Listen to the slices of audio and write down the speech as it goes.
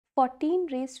14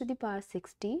 raised to the power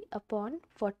 60 upon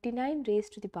 49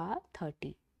 raised to the power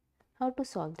 30. How to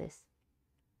solve this?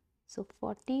 So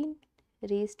 14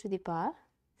 raised to the power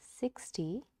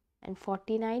 60 and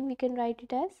 49 we can write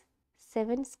it as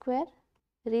 7 square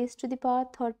raised to the power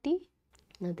 30.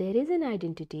 Now there is an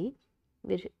identity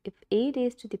where if a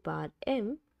raised to the power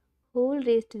m whole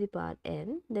raised to the power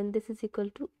n, then this is equal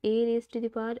to a raised to the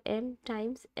power m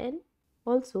times n.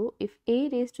 Also, if a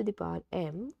raised to the power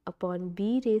m upon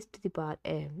b raised to the power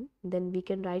m, then we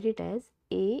can write it as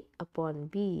a upon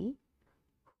b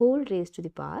whole raised to the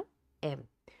power m.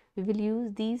 We will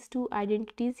use these two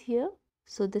identities here.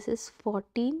 So this is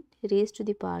 14 raised to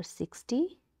the power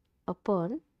 60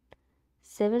 upon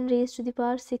 7 raised to the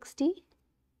power 60.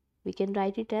 We can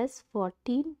write it as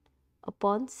 14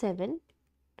 upon 7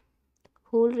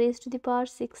 whole raised to the power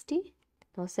 60.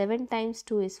 Now 7 times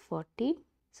 2 is 14.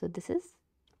 So this is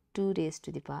 2 raised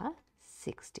to the power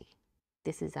 60.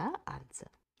 This is our answer.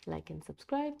 Like and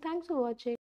subscribe. Thanks for watching.